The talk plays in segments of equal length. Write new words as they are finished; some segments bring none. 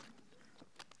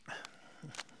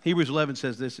Hebrews 11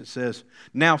 says this. It says,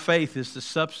 now faith is the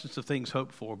substance of things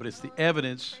hoped for, but it's the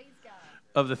evidence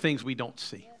of the things we don't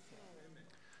see.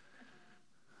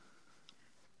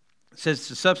 It says it's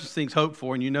the substance of things hoped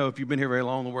for, and you know if you've been here very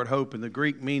long, the word hope in the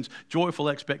Greek means joyful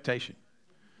expectation.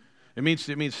 It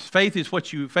means faith is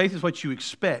what you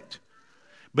expect,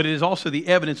 but it is also the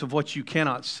evidence of what you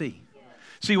cannot see.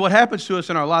 See, what happens to us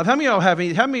in our lives, how many of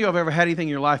you have ever had anything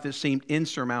in your life that seemed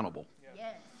insurmountable?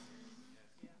 Yes.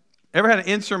 Ever had an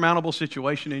insurmountable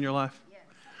situation in your life? Yes.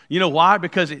 You know why?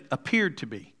 Because it appeared to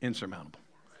be insurmountable.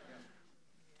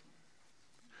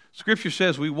 Scripture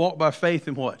says we walk by faith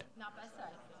and what? Not by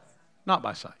sight. Not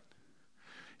by sight.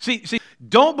 See,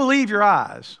 don't believe your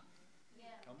eyes.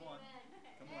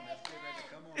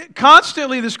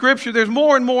 Constantly the Scripture, there's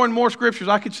more and more and more Scriptures.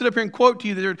 I could sit up here and quote to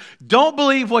you that don't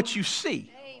believe what you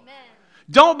see. Amen.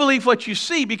 Don't believe what you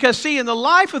see, because see, in the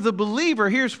life of the believer,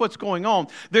 here's what's going on.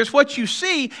 There's what you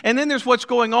see, and then there's what's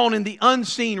going on in the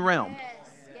unseen realm.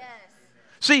 Yes.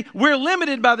 See, we're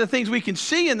limited by the things we can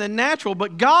see in the natural,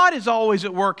 but God is always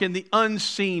at work in the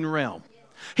unseen realm.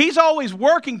 He's always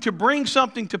working to bring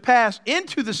something to pass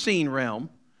into the seen realm,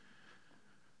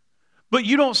 but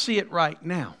you don't see it right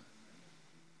now.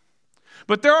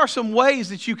 But there are some ways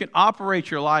that you can operate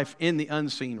your life in the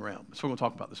unseen realm. That's what we're going to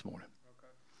talk about this morning. Okay.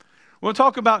 We're going to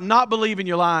talk about not believing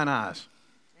your lying eyes.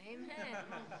 Amen.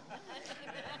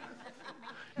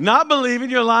 Not believing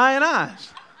your lying eyes.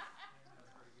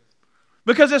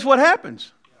 Because that's what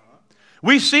happens.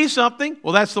 We see something.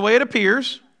 Well, that's the way it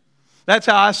appears. That's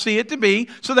how I see it to be.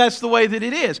 So that's the way that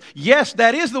it is. Yes,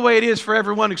 that is the way it is for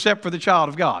everyone except for the child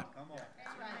of God.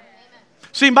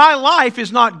 See, my life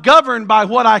is not governed by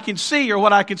what I can see or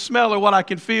what I can smell or what I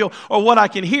can feel or what I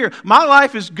can hear. My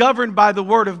life is governed by the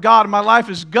Word of God. My life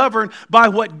is governed by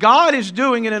what God is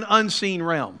doing in an unseen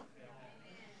realm.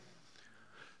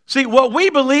 See, what we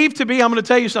believe to be, I'm going to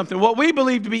tell you something, what we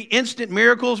believe to be instant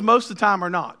miracles most of the time are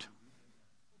not.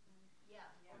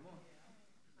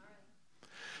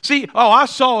 See, I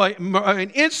saw an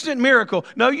instant miracle.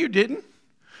 No, you didn't.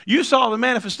 You saw the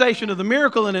manifestation of the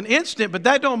miracle in an instant, but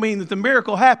that don't mean that the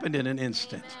miracle happened in an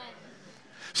instant.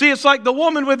 See, it's like the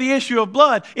woman with the issue of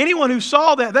blood. Anyone who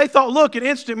saw that, they thought, look, an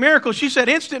instant miracle. She said,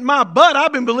 instant my butt.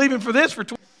 I've been believing for this for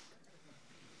 20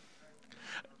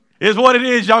 is what it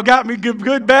is. Y'all got me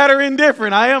good, bad, or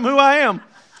indifferent. I am who I am.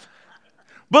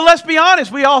 But let's be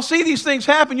honest, we all see these things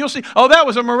happen. You'll see, that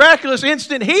was a miraculous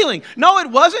instant healing. No,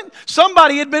 it wasn't.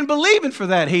 Somebody had been believing for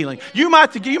that healing. You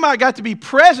might got to be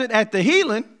present at the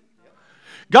healing.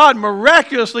 God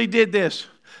miraculously did this.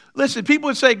 Listen, people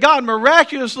would say God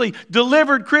miraculously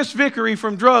delivered Chris Vickery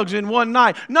from drugs in one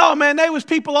night. No, man, there was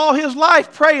people all his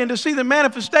life praying to see the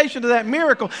manifestation of that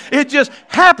miracle. It just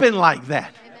happened like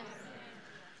that.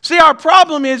 See, our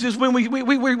problem is when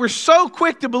we're so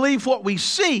quick to believe what we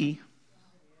see,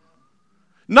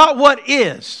 not what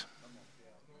is.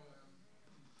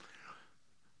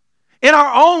 In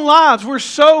our own lives, we're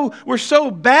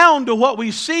so bound to what we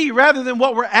see rather than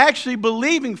what we're actually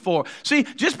believing for. See,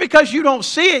 just because you don't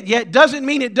see it yet doesn't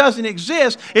mean it doesn't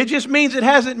exist. It just means it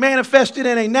hasn't manifested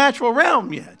in a natural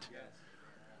realm yet.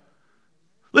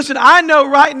 Listen, I know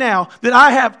right now that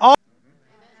I have all.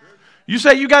 You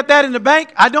say you got that in the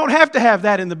bank? I don't have to have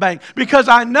that in the bank because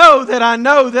I know that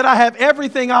I have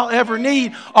everything I'll ever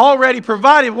need already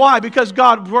provided. Why? Because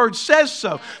God's Word says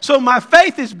so. So my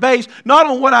faith is based not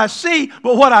on what I see,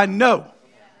 but what I know.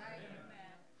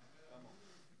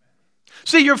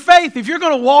 See, your faith, if you're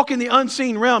going to walk in the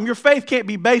unseen realm, your faith can't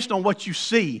be based on what you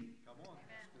see.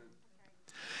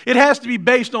 It has to be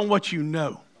based on what you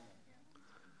know.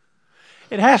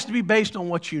 It has to be based on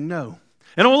what you know.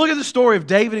 And we'll look at the story of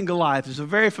David and Goliath. It's a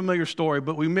very familiar story,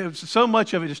 but so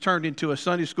much of it is turned into a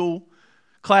Sunday school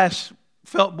class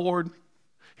felt board.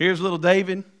 Here's little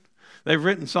David. They've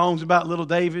written songs about little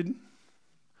David.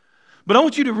 But I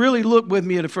want you to really look with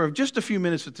me for just a few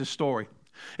minutes at this story.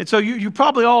 And so you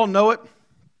probably all know it.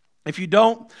 If you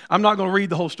don't, I'm not going to read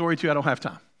the whole story to you. I don't have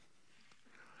time.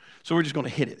 So we're just going to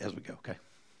hit it as we go, okay?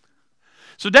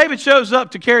 So David shows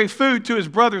up to carry food to his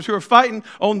brothers who are fighting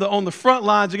on the front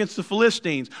lines against the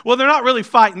Philistines. Well, they're not really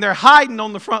fighting. They're hiding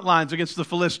on the front lines against the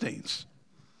Philistines.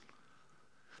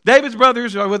 David's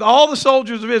brothers, with all the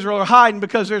soldiers of Israel, are hiding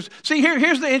because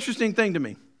here's the interesting thing to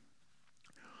me.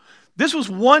 This was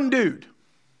one dude.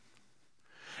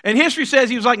 And history says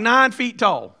he was like 9 feet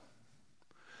tall.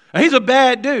 Now, he's a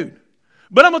bad dude.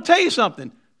 But I'm going to tell you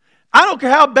something. I don't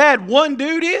care how bad one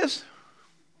dude is.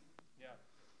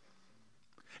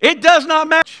 It does not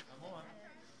match.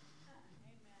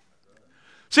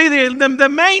 See, the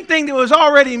main thing that was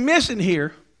already missing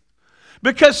here,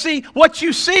 because see, what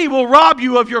you see will rob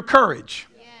you of your courage.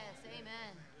 Yes, amen.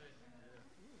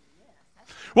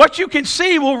 What you can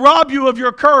see will rob you of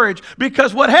your courage,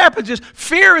 because what happens is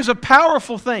fear is a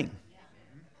powerful thing.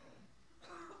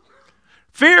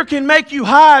 Fear can make you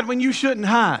hide when you shouldn't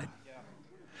hide.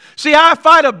 See, I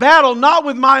fight a battle not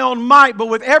with my own might, but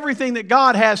with everything that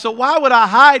God has. So why would I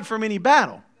hide from any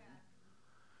battle?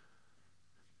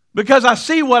 Because I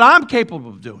see what I'm capable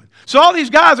of doing. So all these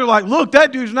guys are like, look,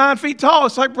 that dude's 9 feet tall.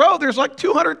 It's like, bro, there's like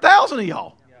 200,000 of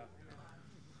y'all.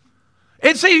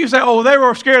 And see, you say, oh, they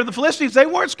were scared of the Philistines. They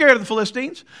weren't scared of the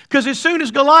Philistines, because as soon as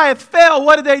Goliath fell,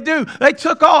 what did they do? They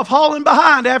took off, hauling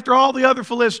behind after all the other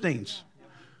Philistines.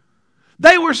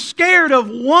 They were scared of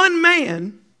one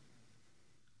man.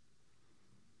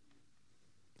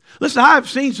 Listen, I've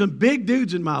seen some big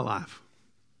dudes in my life.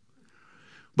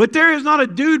 But there is not a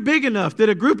dude big enough that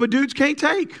a group of dudes can't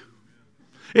take.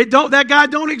 That guy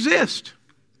don't exist.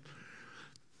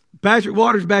 Patrick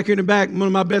Waters back here in the back, one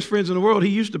of my best friends in the world, he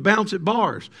used to bounce at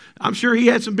bars. I'm sure he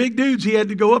had some big dudes he had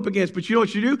to go up against, but you know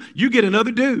what you do? You get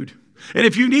another dude. And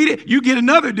if you need it, you get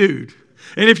another dude.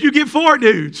 And if you get 4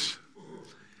 dudes.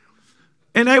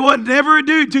 And they wasn't never a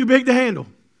dude too big to handle.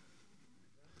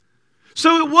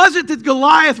 So it wasn't that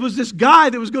Goliath was this guy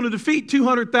that was going to defeat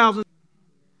 200,000.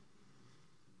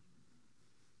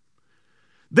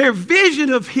 Their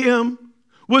vision of him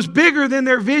was bigger than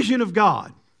their vision of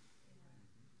God.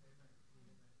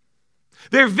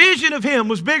 Their vision of him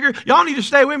was bigger. Y'all need to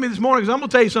stay with me this morning, because I'm going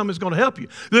to tell you something that's going to help you.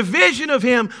 The vision of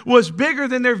him was bigger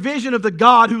than their vision of the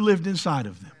God who lived inside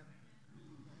of them.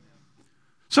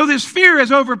 So this fear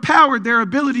has overpowered their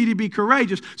ability to be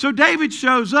courageous. So David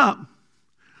shows up,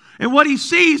 and what he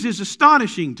sees is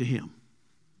astonishing to him.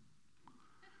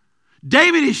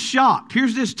 David is shocked.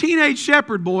 Here's this teenage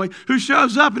shepherd boy who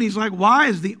shows up, and he's like, why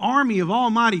is the army of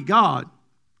Almighty God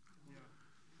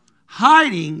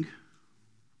hiding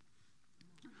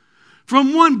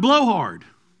from one blowhard?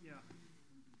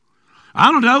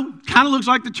 I don't know. Kind of looks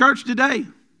like the church today.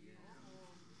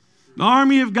 The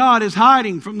army of God is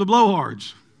hiding from the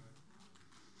blowhards.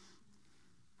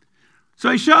 So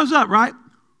he shows up, right?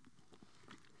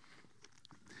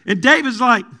 And David's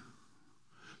like,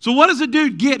 so what does a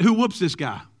dude get who whoops this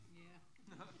guy?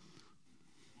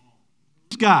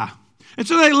 This guy. And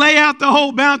so they lay out the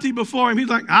whole bounty before him. He's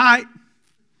like, all right,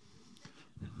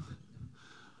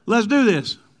 let's do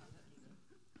this.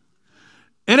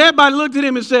 And everybody looked at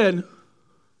him and said,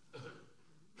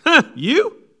 huh,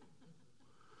 you?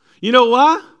 You know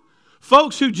why?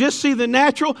 Folks who just see the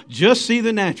natural, just see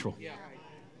the natural.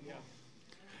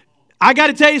 I got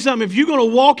to tell you something. If you're going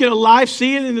to walk in a life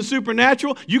seeing in the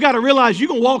supernatural, you got to realize you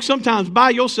can walk sometimes by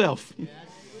yourself.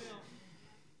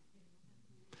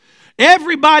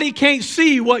 Everybody can't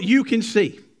see what you can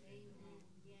see.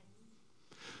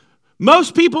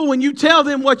 Most people, when you tell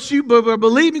them what you are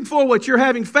believing for, what you're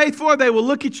having faith for, they will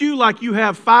look at you like you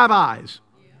have 5 eyes.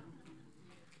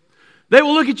 They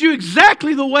will look at you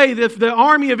exactly the way that the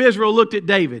army of Israel looked at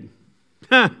David.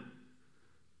 All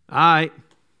right.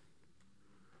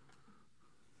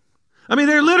 I mean,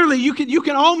 they're literally, you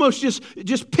can almost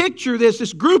just picture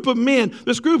this group of men,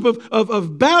 this group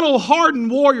of battle-hardened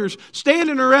warriors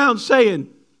standing around saying,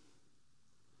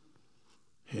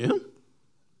 him?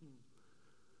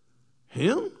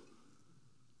 Him?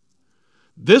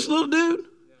 This little dude?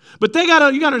 But you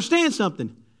got to understand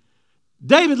something.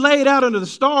 David laid out under the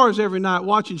stars every night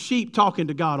watching sheep talking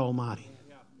to God Almighty.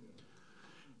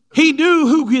 He knew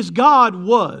who his God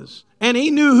was. And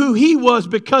he knew who he was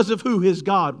because of who his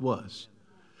God was.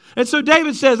 And so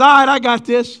David says, all right, I got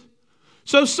this.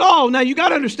 So Saul, now you got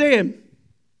to understand,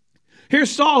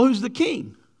 here's Saul who's the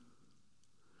king.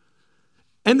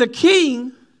 And the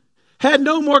king had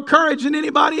no more courage than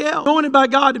anybody else. Anointed by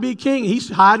God to be king, he's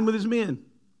hiding with his men.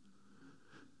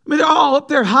 I mean, they're all up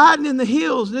there hiding in the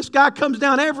hills. And this guy comes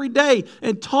down every day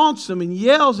and taunts them and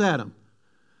yells at them.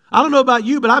 I don't know about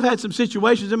you, but I've had some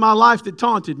situations in my life that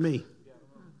taunted me.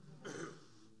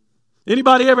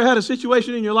 Anybody ever had a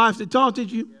situation in your life that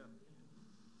taunted you?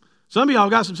 Some of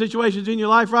y'all got some situations in your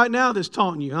life right now that's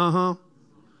taunting you.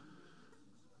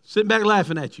 Sitting back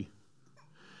laughing at you.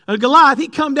 And Goliath,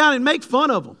 he'd come down and make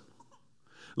fun of them.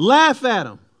 Laugh at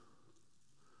them.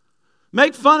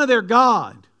 Make fun of their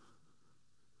God.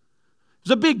 It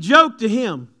was a big joke to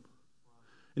him.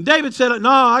 And David said, no,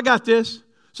 I got this.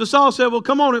 So Saul said, well,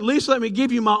 come on, at least let me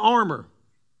give you my armor.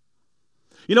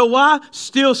 You know why?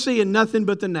 Still seeing nothing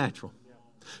but the natural.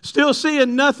 Still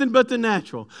seeing nothing but the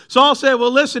natural. Saul said,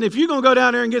 well, listen, if you're going to go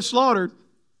down there and get slaughtered,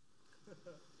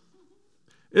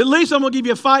 at least I'm going to give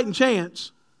you a fighting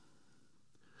chance.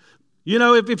 You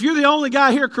know, if you're the only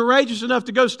guy here courageous enough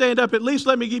to go stand up, at least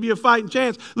let me give you a fighting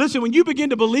chance. Listen, when you begin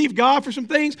to believe God for some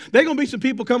things, there are going to be some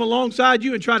people come alongside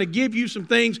you and try to give you some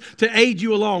things to aid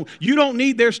you along. You don't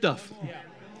need their stuff.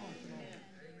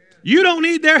 You don't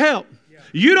need their help.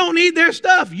 You don't need their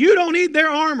stuff. You don't need their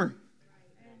armor.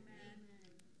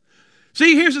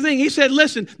 See, here's the thing. He said,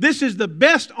 listen, this is the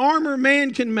best armor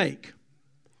man can make.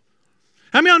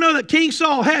 How many of y'all know that King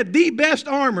Saul had the best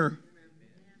armor?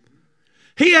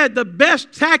 He had the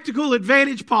best tactical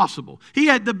advantage possible. He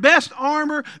had the best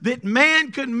armor that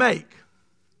man could make.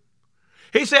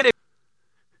 He said,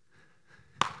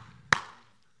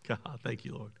 God, thank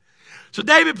you, Lord. So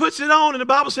David puts it on, and the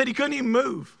Bible said he couldn't even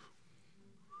move.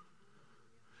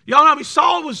 Y'all know,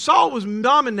 Saul was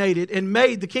nominated and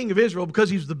made the king of Israel because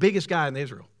he was the biggest guy in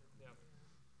Israel.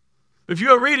 If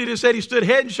you read it, it said he stood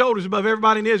head and shoulders above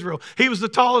everybody in Israel. He was the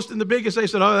tallest and the biggest. They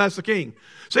said, oh, that's the king.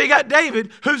 So you got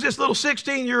David, who's this little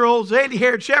 16-year-old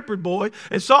sandy-haired shepherd boy,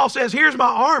 and Saul says, here's my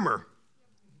armor.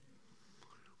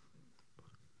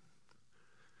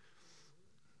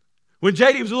 When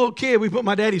JD was a little kid, we put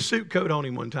my daddy's suit coat on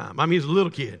him one time. I mean, he was a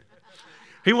little kid.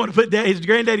 He wanted to put his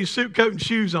granddaddy's suit coat and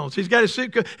shoes on. So he's got his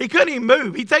suit coat. He couldn't even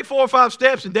move. He'd take 4 or 5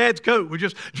 steps, and Dad's coat would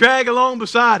just drag along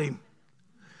beside him.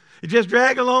 It just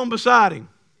dragged along beside him.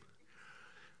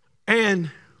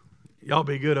 And y'all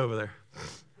be good over there.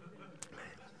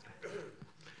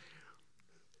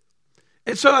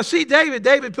 And so I see David.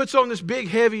 David puts on this big,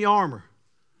 heavy armor.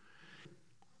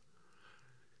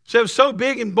 So it was so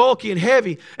big and bulky and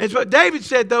heavy. And what David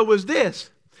said, though, was this.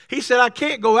 He said, I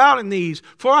can't go out in these,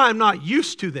 for I am not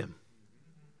used to them.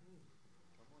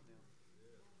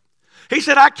 He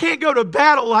said, I can't go to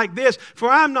battle like this, for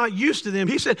I'm not used to them.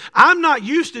 He said, I'm not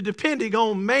used to depending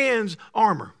on man's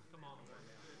armor.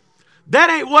 That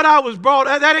ain't what I was brought.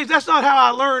 That's not how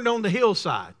I learned on the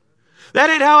hillside. That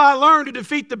ain't how I learned to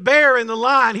defeat the bear and the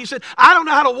lion. He said, I don't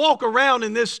know how to walk around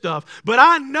in this stuff, but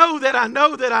I know that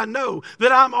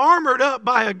I'm armored up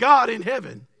by a God in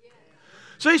heaven.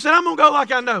 So he said, I'm going to go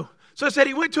like I know. So I said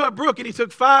he went to a brook and he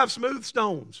took 5 smooth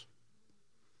stones.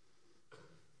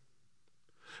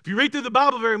 If you read through the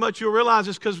Bible very much, you'll realize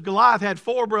it's because Goliath had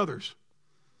 4 brothers.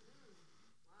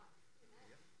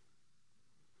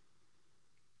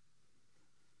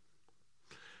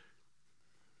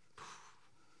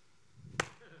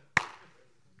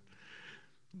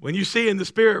 When you see in the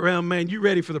spirit realm, man, you're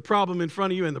ready for the problem in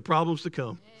front of you and the problems to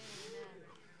come.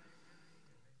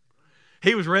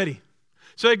 He was ready.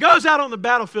 So he goes out on the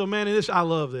battlefield, man, and I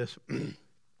love this.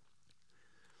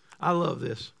 I love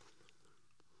this.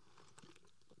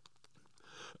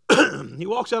 He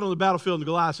walks out on the battlefield and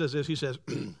Goliath says this. He says,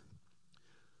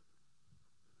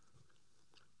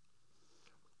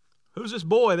 who's this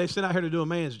boy they sent out here to do a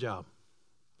man's job?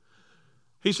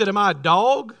 He said, am I a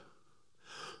dog?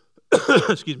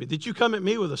 Excuse me. Did you come at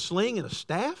me with a sling and a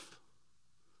staff?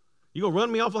 You going to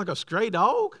run me off like a stray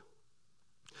dog?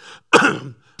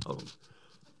 Drink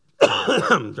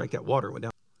that water. Went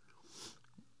down.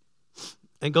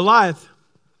 And Goliath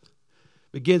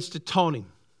begins to taunt him.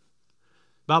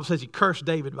 The Bible says he cursed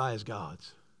David by his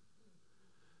gods.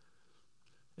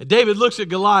 And David looks at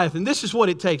Goliath, and this is what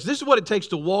it takes. This is what it takes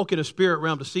to walk in a spirit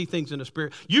realm, to see things in the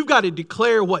spirit. You've got to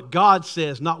declare what God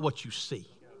says, not what you see.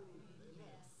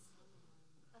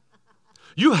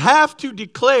 You have to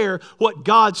declare what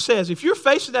God says. If you're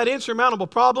facing that insurmountable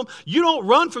problem, you don't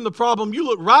run from the problem. You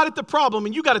look right at the problem,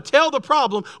 and you got to tell the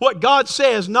problem what God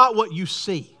says, not what you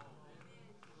see.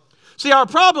 See, our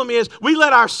problem is we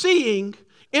let our seeing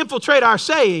infiltrate our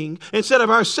saying instead of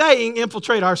our saying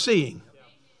infiltrate our seeing.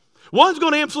 One's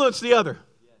going to influence the other.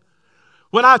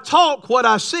 When I talk what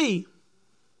I see,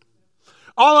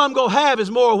 all I'm going to have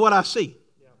is more of what I see.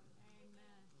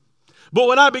 But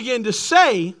when I begin to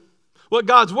say what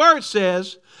God's word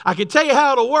says, I can tell you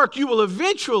how it'll work. You will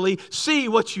eventually see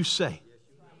what you say.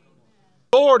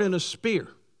 Sword and a spear.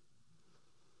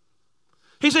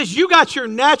 He says, you got your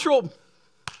natural...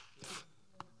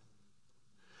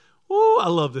 Ooh, I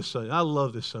love this so. I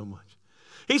love this so much.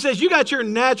 He says, you got your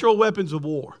natural weapons of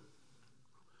war.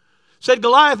 Said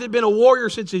Goliath had been a warrior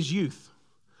since his youth.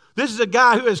 This is a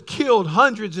guy who has killed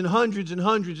hundreds and hundreds and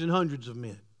hundreds and hundreds of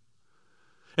men.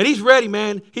 And he's ready,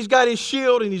 man. He's got his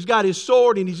shield and he's got his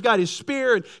sword and he's got his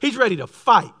spear and he's ready to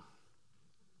fight.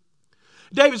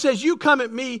 David says, you come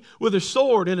at me with a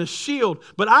sword and a shield,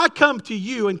 but I come to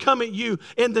you and come at you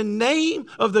in the name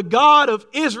of the God of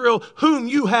Israel whom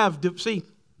you have...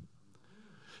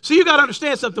 See, you got to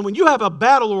understand something. When you have a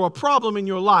battle or a problem in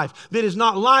your life that is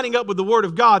not lining up with the Word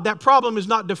of God, that problem is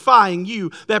not defying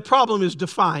you. That problem is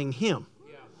defying Him.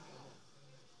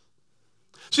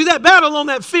 See, that battle on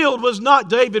that field was not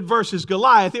David versus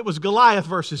Goliath. It was Goliath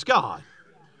versus God.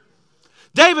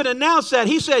 David announced that.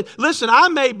 He said, listen, I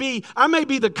may be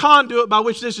the conduit by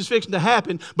which this is fixing to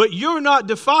happen, but you're not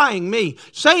defying me.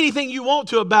 Say anything you want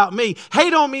to about me.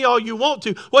 Hate on me all you want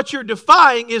to. What you're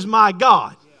defying is my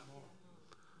God.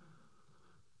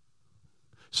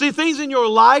 See, things in your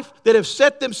life that have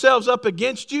set themselves up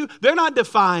against you, they're not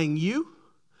defying you.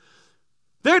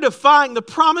 They're defying the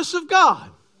promise of God.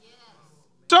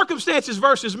 Circumstances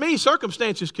versus me,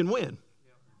 circumstances can win.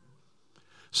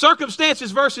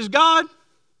 Circumstances versus God,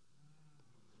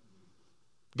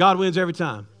 God wins every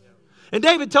time. And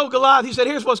David told Goliath, he said,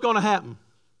 here's what's going to happen.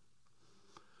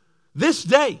 This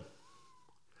day,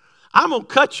 I'm going to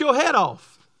cut your head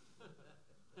off.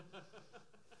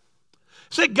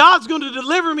 Said God's going to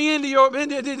deliver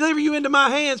you into my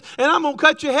hands, and I'm going to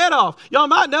cut your head off. Y'all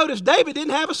might notice David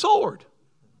didn't have a sword.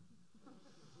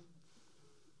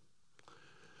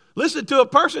 Listen to a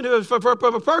person who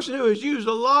has used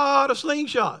a lot of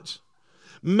slingshots,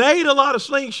 made a lot of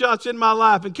slingshots in my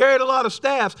life, and carried a lot of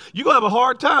staffs. You're going to have a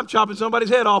hard time chopping somebody's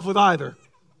head off with either.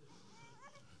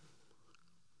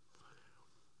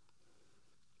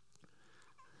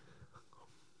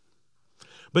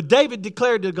 But David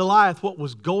declared to Goliath what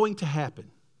was going to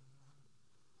happen.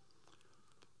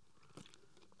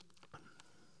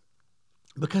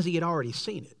 Because he had already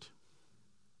seen it.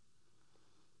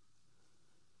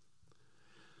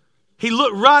 He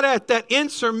looked right at that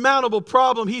insurmountable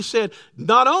problem. He said,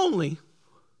 not only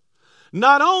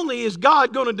is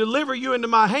God going to deliver you into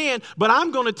my hand, but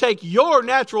I'm going to take your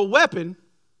natural weapon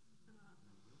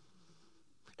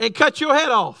and cut your head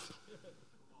off.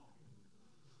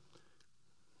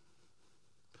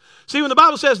 See, when the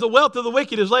Bible says the wealth of the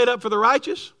wicked is laid up for the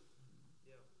righteous,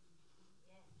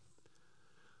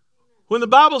 when the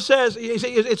Bible says,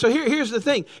 so here's the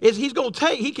thing, is he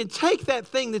can take that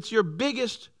thing that's your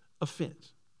biggest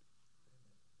offense.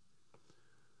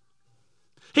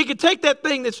 He can take that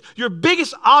thing that's your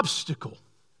biggest obstacle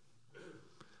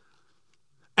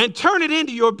and turn it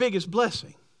into your biggest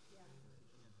blessing.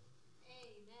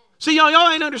 See,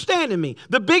 y'all ain't understanding me.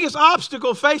 The biggest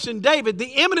obstacle facing David, the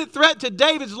imminent threat to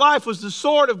David's life was the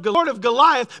sword of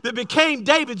Goliath that became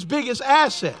David's biggest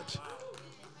asset.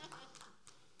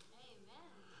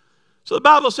 So the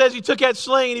Bible says he took that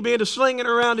sling and he began to sling it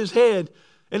around his head.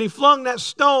 And he flung that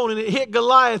stone and it hit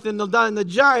Goliath and the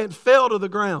giant fell to the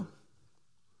ground.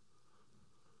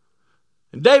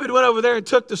 And David went over there and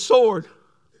took the sword.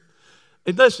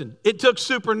 And listen, it took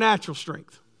supernatural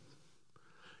strength.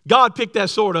 God picked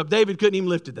that sword up. David couldn't even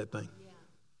lift that thing.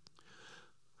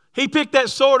 He picked that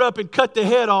sword up and cut the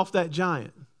head off that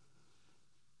giant.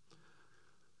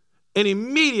 And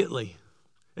immediately,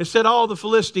 it said all the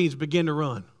Philistines began to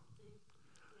run.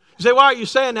 You say, why are you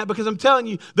saying that? Because I'm telling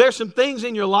you, there's some things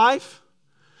in your life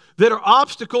that are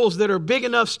obstacles that are big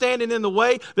enough standing in the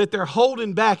way that they're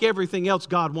holding back everything else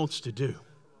God wants to do.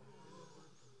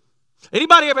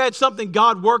 Anybody ever had something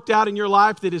God worked out in your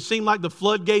life that it seemed like the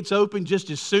floodgates opened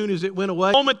just as soon as it went away?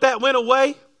 The moment that went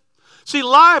away? See,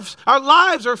 our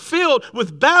lives are filled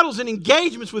with battles and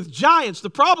engagements with giants. The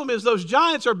problem is those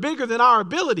giants are bigger than our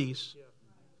abilities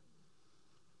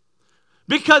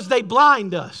because they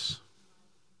blind us.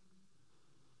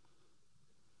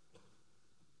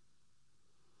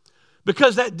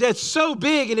 Because that's so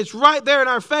big and it's right there in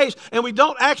our face and we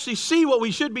don't actually see what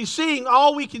we should be seeing.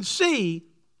 All we can see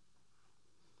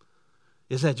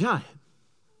is that giant.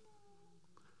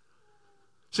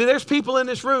 See, there's people in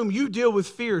this room, you deal with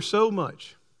fear so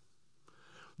much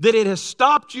that it has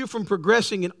stopped you from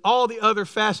progressing in all the other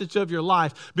facets of your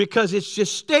life because it's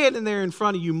just standing there in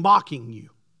front of you, mocking you.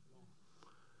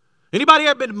 Anybody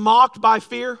ever been mocked by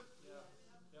fear?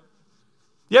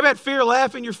 You ever had fear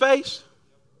laugh in your face?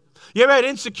 You ever had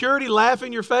insecurity laugh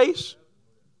in your face?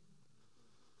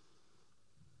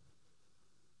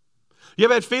 You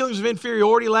ever had feelings of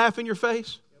inferiority laugh in your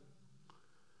face?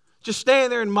 Just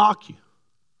stand there and mock you.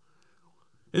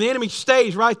 And the enemy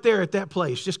stays right there at that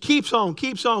place. Just keeps on,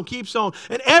 keeps on, keeps on.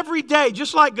 And every day,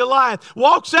 just like Goliath,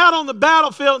 walks out on the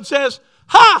battlefield and says,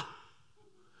 "Ha!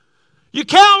 You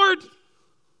coward!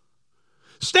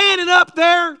 Standing up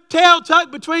there, tail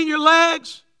tucked between your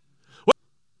legs."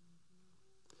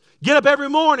 Get up every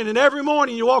morning, and every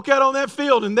morning you walk out on that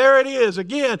field, and there it is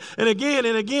again and again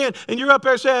and again. And you're up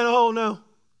there saying, "Oh, no,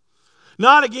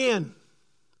 not again,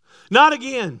 not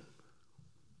again."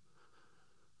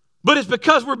 But it's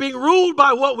because we're being ruled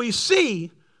by what we see,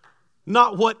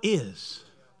 not what is.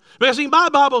 Because see, my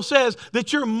Bible says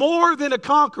that you're more than a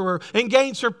conqueror and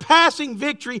gain surpassing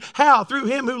victory. How? Through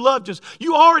Him who loved us.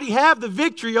 You already have the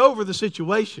victory over the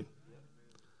situation.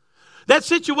 That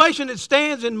situation that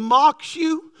stands and mocks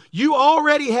you, you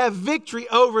already have victory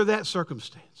over that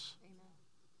circumstance.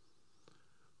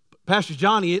 But Pastor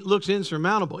Johnny, it looks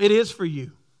insurmountable. It is for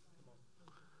you.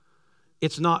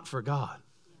 It's not for God.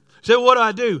 So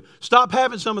what do? Stop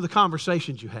having some of the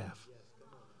conversations you have.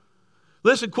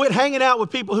 Listen, quit hanging out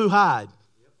with people who hide.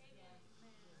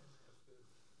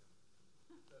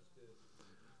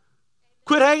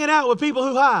 Quit hanging out with people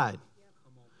who hide.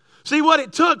 See what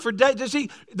it took for David.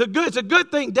 It's a good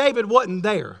thing David wasn't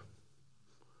there.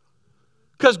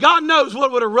 Because God knows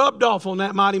what would have rubbed off on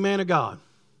that mighty man of God.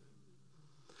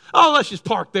 Oh, let's just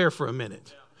park there for a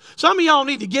minute. Some of y'all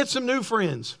need to get some new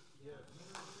friends.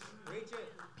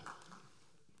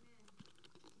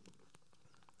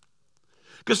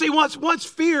 Because see, once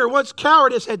fear, once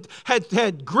cowardice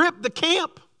had gripped the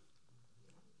camp,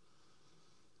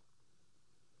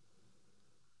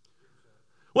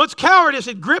 once cowardice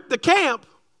had gripped the camp,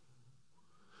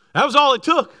 that was all it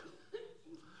took.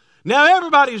 Now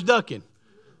everybody's ducking.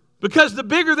 Because the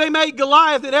bigger they made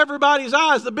Goliath in everybody's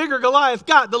eyes, the bigger Goliath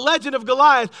got. The legend of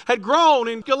Goliath had grown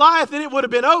in Goliath and it would have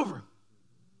been over.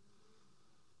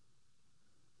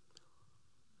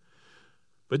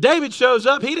 But David shows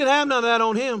up. He didn't have none of that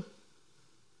on him.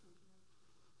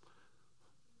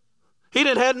 He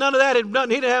didn't have none of that. He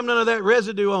didn't have none of that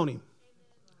residue on him.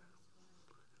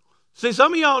 See,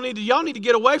 some of y'all need to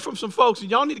get away from some folks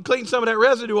and y'all need to clean some of that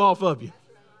residue off of you.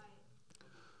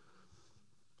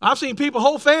 I've seen people,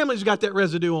 whole families got that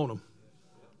residue on them.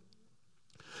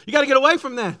 You got to get away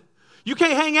from that. You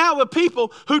can't hang out with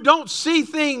people who don't see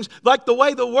things like the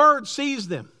way the Word sees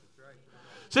them.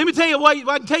 So let me tell you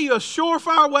I can tell you a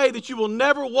surefire way that you will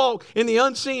never walk in the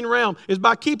unseen realm is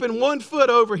by keeping one foot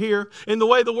over here in the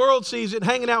way the world sees it,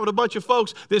 hanging out with a bunch of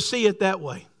folks that see it that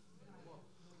way.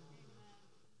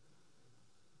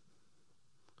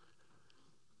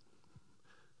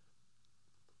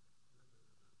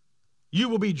 You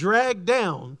will be dragged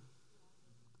down.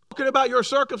 Talking about your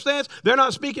circumstance, they're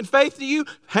not speaking faith to you,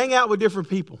 hang out with different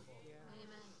people.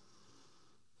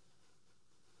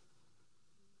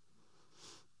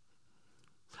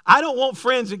 I don't want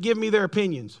friends that give me their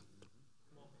opinions.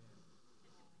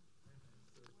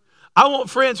 I want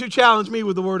friends who challenge me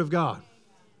with the Word of God.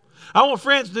 I want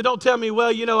friends that don't tell me,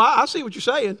 well, I see what you're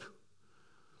saying.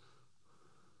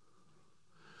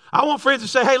 I want friends that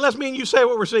say, hey, let's me and you say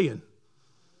what we're seeing.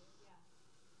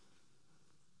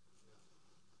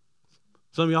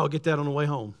 Some of y'all get that on the way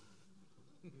home.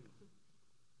 The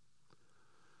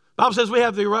Bible says we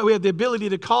have the ability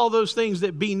to call those things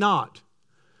that be not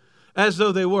as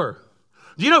though they were.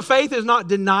 Do you know faith is not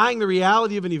denying the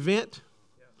reality of an event?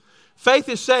 Faith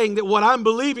is saying that what I'm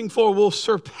believing for will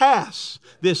surpass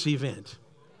this event.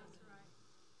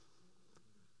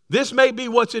 This may be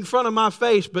what's in front of my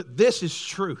face, but this is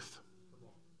truth.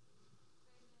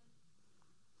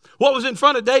 What was in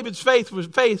front of David's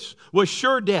face was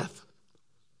sure death.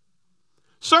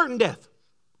 Certain death.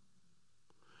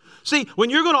 See, when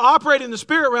you're going to operate in the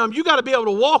spirit realm, you got to be able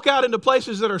to walk out into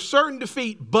places that are certain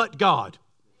defeat but God.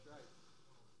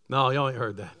 No, y'all ain't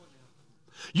heard that.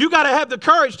 You got to have the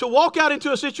courage to walk out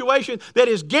into a situation that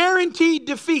is guaranteed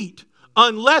defeat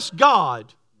unless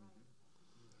God.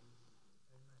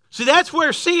 See, that's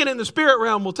where seeing in the spirit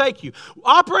realm will take you.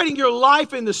 Operating your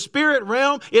life in the spirit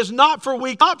realm is not for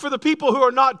weak, not for the people who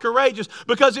are not courageous,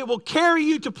 because it will carry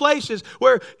you to places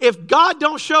where if God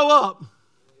don't show up,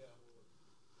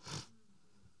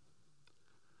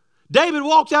 David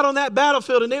walked out on that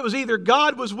battlefield and it was either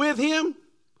God was with him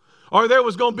or there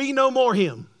was going to be no more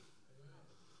him.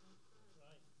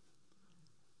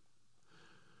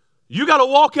 You got to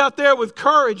walk out there with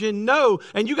courage and know,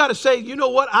 and you got to say, you know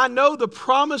what? I know the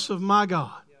promise of my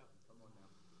God.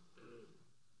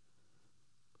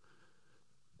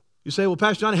 You say, well,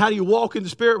 Pastor Johnny, how do you walk in the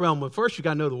spirit realm? Well, first you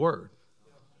got to know the Word.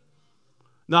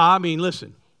 No, I mean,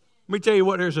 listen. Let me tell you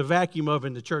what there's a vacuum of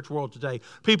in the church world today.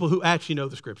 People who actually know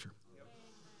the Scripture.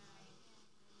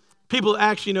 People who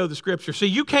actually know the Scripture. See,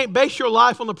 you can't base your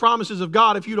life on the promises of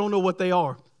God if you don't know what they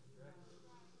are.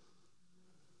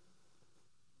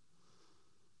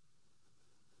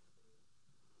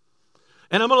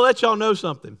 And I'm going to let y'all know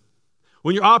something.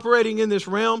 When you're operating in this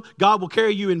realm, God will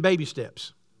carry you in baby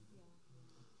steps.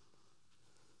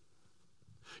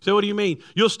 So what do you mean?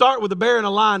 You'll start with a bear and a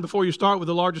lion before you start with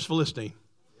the largest Philistine.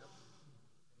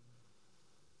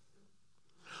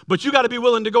 But you got to be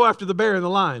willing to go after the bear and the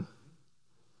lion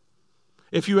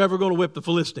if you're ever going to whip the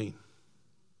Philistine.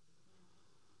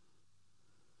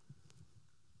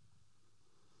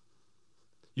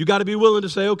 You got to be willing to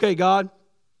say, okay, God,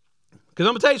 because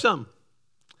I'm going to tell you something.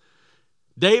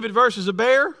 David versus a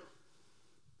bear.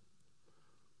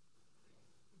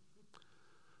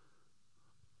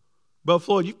 Brother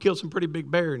Floyd, you've killed some pretty big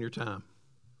bear in your time.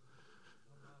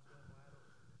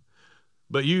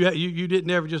 But you didn't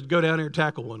ever just go down there and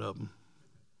tackle one of them.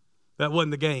 That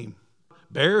wasn't the game.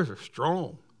 Bears are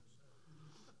strong.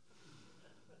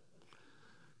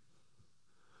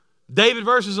 David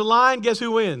versus a lion, guess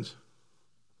who wins?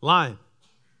 Lion.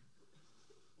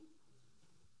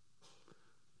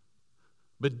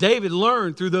 But David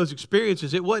learned through those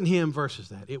experiences, it wasn't him versus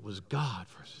that. It was God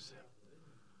versus that.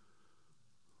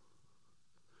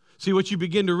 See, what you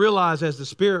begin to realize as the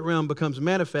spirit realm becomes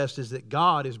manifest is that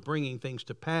God is bringing things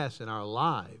to pass in our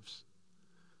lives.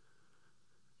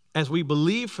 As we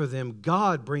believe for them,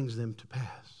 God brings them to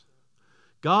pass.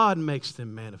 God makes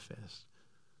them manifest.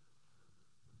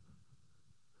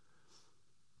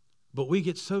 But we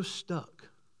get so stuck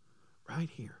right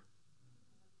here.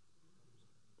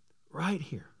 Right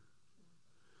here.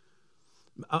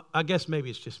 I guess maybe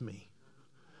it's just me.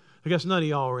 I guess none of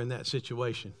y'all are in that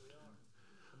situation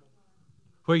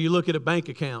where you look at a bank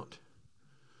account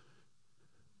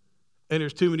and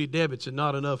there's too many debits and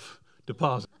not enough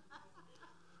deposit.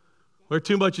 Where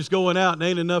too much is going out and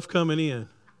ain't enough coming in.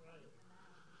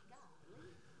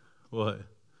 What?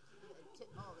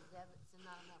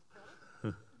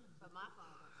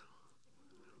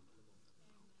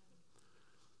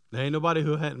 There ain't nobody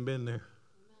who hadn't been there.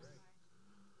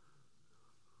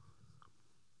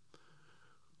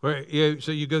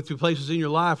 So you go through places in your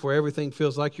life where everything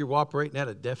feels like you're operating at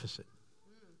a deficit.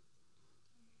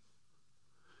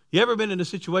 You ever been in a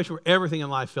situation where everything in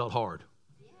life felt hard?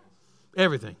 Yes.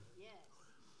 Everything. Yes.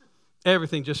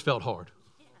 Everything just felt hard.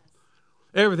 Yes.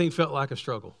 Everything felt like a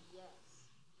struggle. Yes.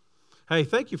 Hey,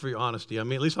 thank you for your honesty. I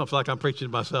mean, at least I don't feel like I'm preaching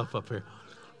to myself up here.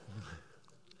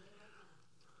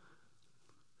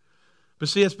 But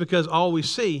see, it's because all we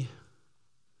see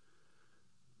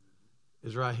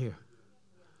is right here.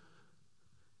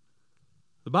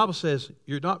 The Bible says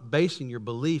you're not basing your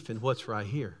belief in what's right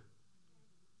here.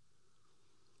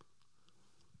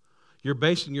 You're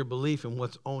basing your belief in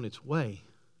what's on its way.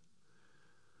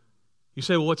 You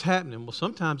say, well, what's happening? Well,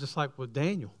 sometimes it's like with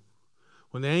Daniel.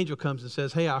 When the angel comes and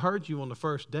says, hey, I heard you on the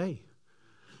first day.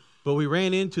 But we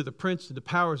ran into the prince of the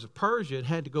powers of Persia and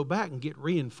had to go back and get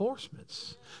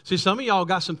reinforcements. See, some of y'all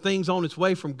got some things on its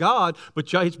way from God,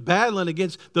 but it's battling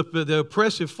against the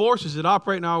oppressive forces that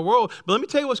operate in our world. But let me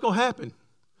tell you what's going to happen.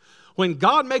 When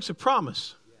God makes a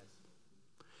promise,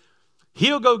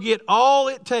 He'll go get all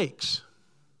it takes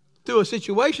through a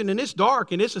situation, and it's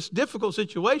dark, and it's a difficult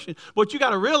situation. What you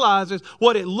got to realize is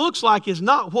what it looks like is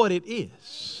not what it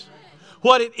is.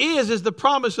 What it is the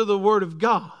promise of the Word of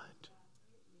God.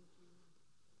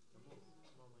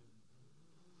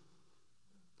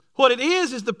 What it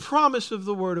is the promise of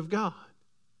the Word of God.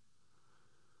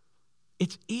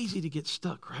 It's easy to get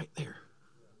stuck right there.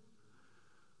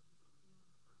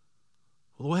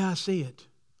 Well, the way I see it,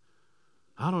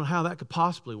 I don't know how that could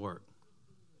possibly work.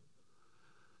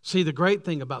 See, the great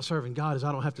thing about serving God is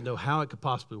I don't have to know how it could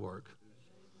possibly work.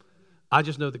 I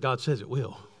just know that God says it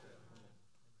will.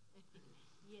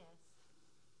 Yes.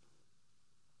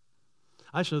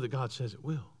 I just know that God says it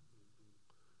will.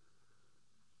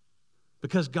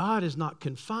 Because God is not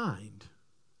confined.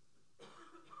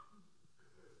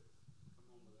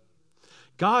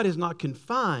 God is not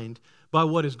confined by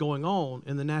what is going on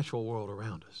in the natural world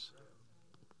around us.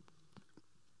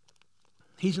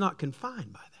 He's not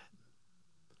confined by that.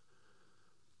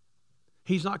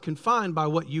 He's not confined by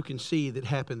what you can see that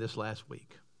happened this last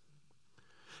week.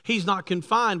 He's not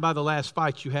confined by the last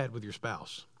fight you had with your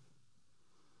spouse.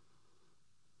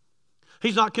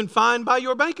 He's not confined by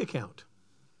your bank account.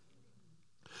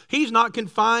 He's not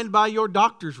confined by your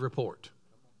doctor's report.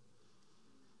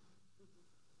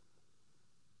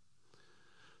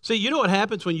 See, you know what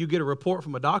happens when you get a report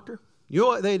from a doctor? You know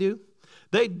what they do?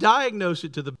 They diagnose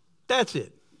it to the... That's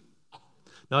it.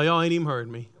 Now, y'all ain't even heard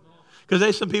me. Because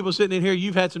there's some people sitting in here,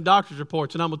 you've had some doctor's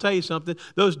reports, and I'm going to tell you something.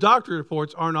 Those doctor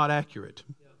reports are not accurate.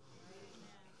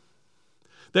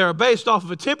 They are based off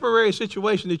of a temporary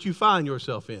situation that you find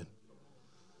yourself in.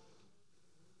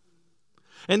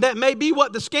 And that may be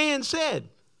what the scan said.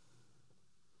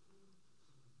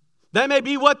 That may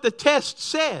be what the test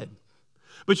said.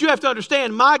 But you have to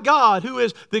understand, my God, who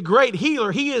is the great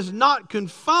healer, He is not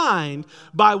confined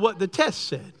by what the test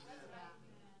said.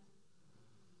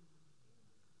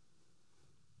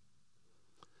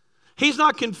 He's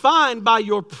not confined by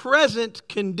your present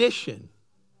condition.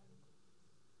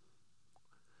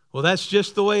 Well, that's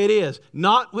just the way it is.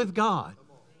 Not with God.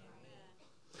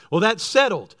 Well, that's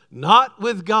settled. Not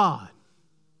with God.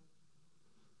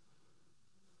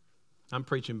 I'm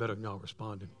preaching better than y'all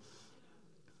responding.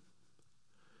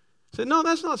 I said, no,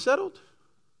 that's not settled.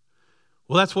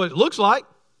 Well, that's what it looks like.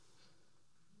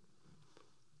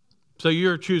 So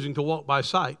you're choosing to walk by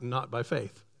sight and not by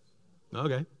faith.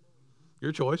 Okay.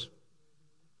 Your choice.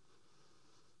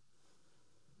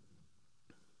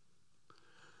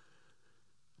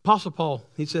 Apostle Paul,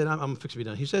 he said, I'm fixing to be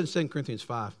done. He said in 2 Corinthians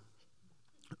 5,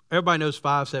 everybody knows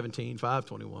 5:17,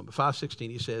 5:21, but 5:16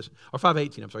 he says, or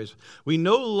 5:18, I'm sorry, we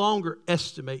no longer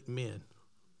estimate men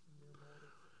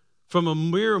from a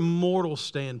mere mortal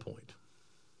standpoint.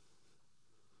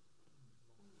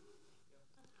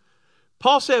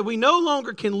 Paul said we no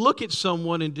longer can look at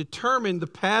someone and determine the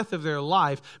path of their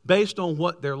life based on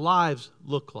what their lives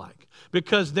look like,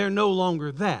 because they're no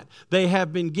longer that. They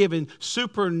have been given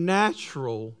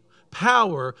supernatural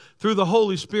power through the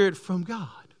Holy Spirit from God.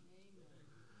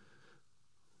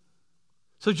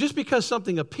 So just because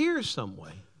something appears some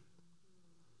way,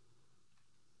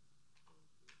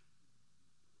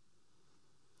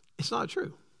 it's not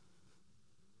true.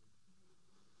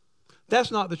 That's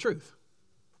not the truth.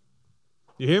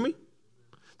 You hear me?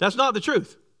 That's not the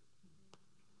truth.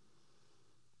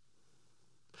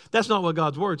 That's not what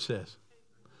God's word says.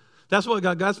 That's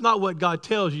not what God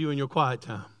tells you in your quiet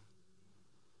time.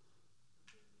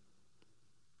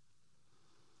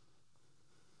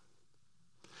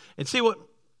 And see what?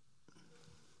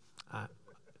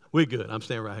 We're good. I'm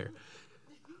staying right here.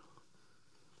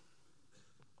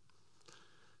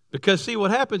 Because see what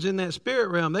happens in that spirit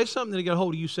realm, there's something that get a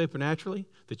hold of you supernaturally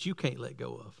that you can't let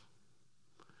go of.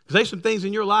 Because there's some things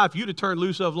in your life you'd have turned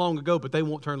loose of long ago, but they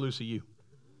won't turn loose of you.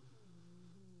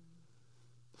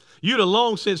 You'd have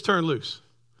long since turned loose.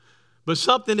 But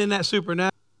something in that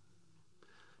supernatural.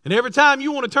 And every time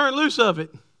you want to turn loose of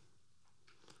it,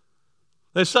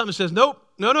 there's something that says, nope,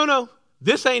 no.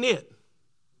 This ain't it.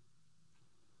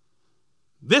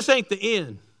 This ain't the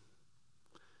end.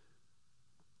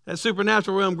 That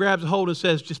supernatural realm grabs a hold and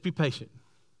says, just be patient.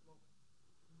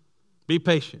 Be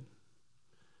patient.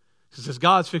 He says,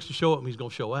 God's fixed to show up and he's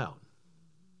going to show out.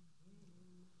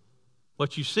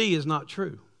 What you see is not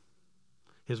true.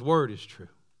 His word is true.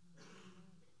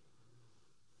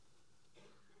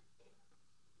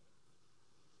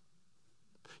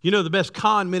 You know, the best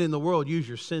con men in the world use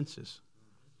your senses.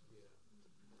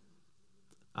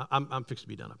 I'm fixed to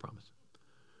be done, I promise.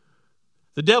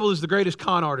 The devil is the greatest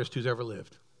con artist who's ever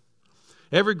lived.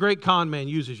 Every great con man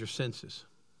uses your senses.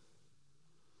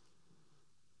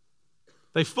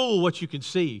 They fool what you can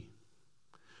see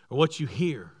or what you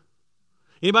hear.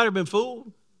 Anybody ever been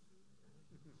fooled?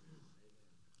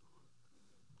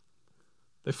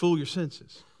 They fool your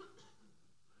senses.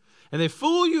 And they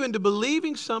fool you into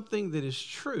believing something that is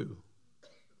true.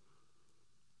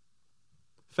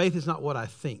 Faith is not what I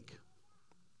think.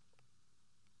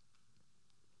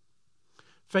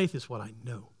 Faith is what I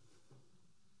know.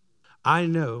 I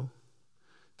know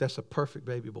that's a perfect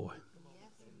baby boy.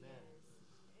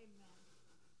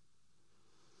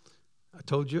 I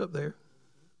told you up there.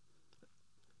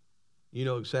 You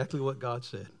know exactly what God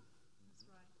said.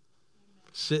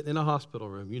 Sitting in a hospital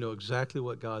room, you know exactly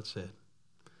what God said.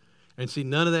 And see,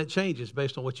 none of that changes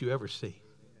based on what you ever see.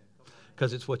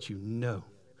 Because it's what you know.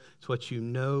 It's what you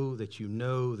know that you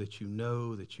know that you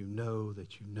know that you know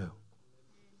that you know.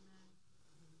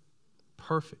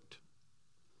 Perfect.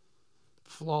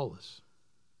 Flawless.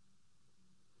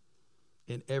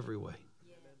 In every way.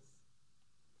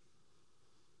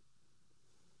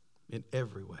 In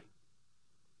every way.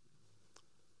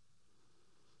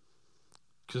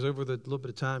 Because over the little bit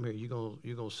of time here,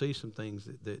 you're gonna see some things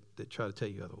that try to tell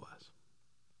you otherwise.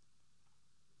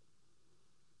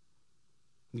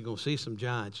 You're going to see some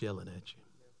giants yelling at you.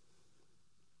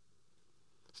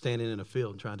 Standing in a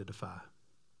field and trying to defy.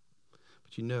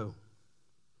 But you know,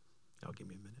 y'all give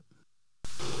me a minute.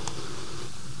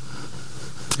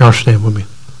 Y'all stand with me.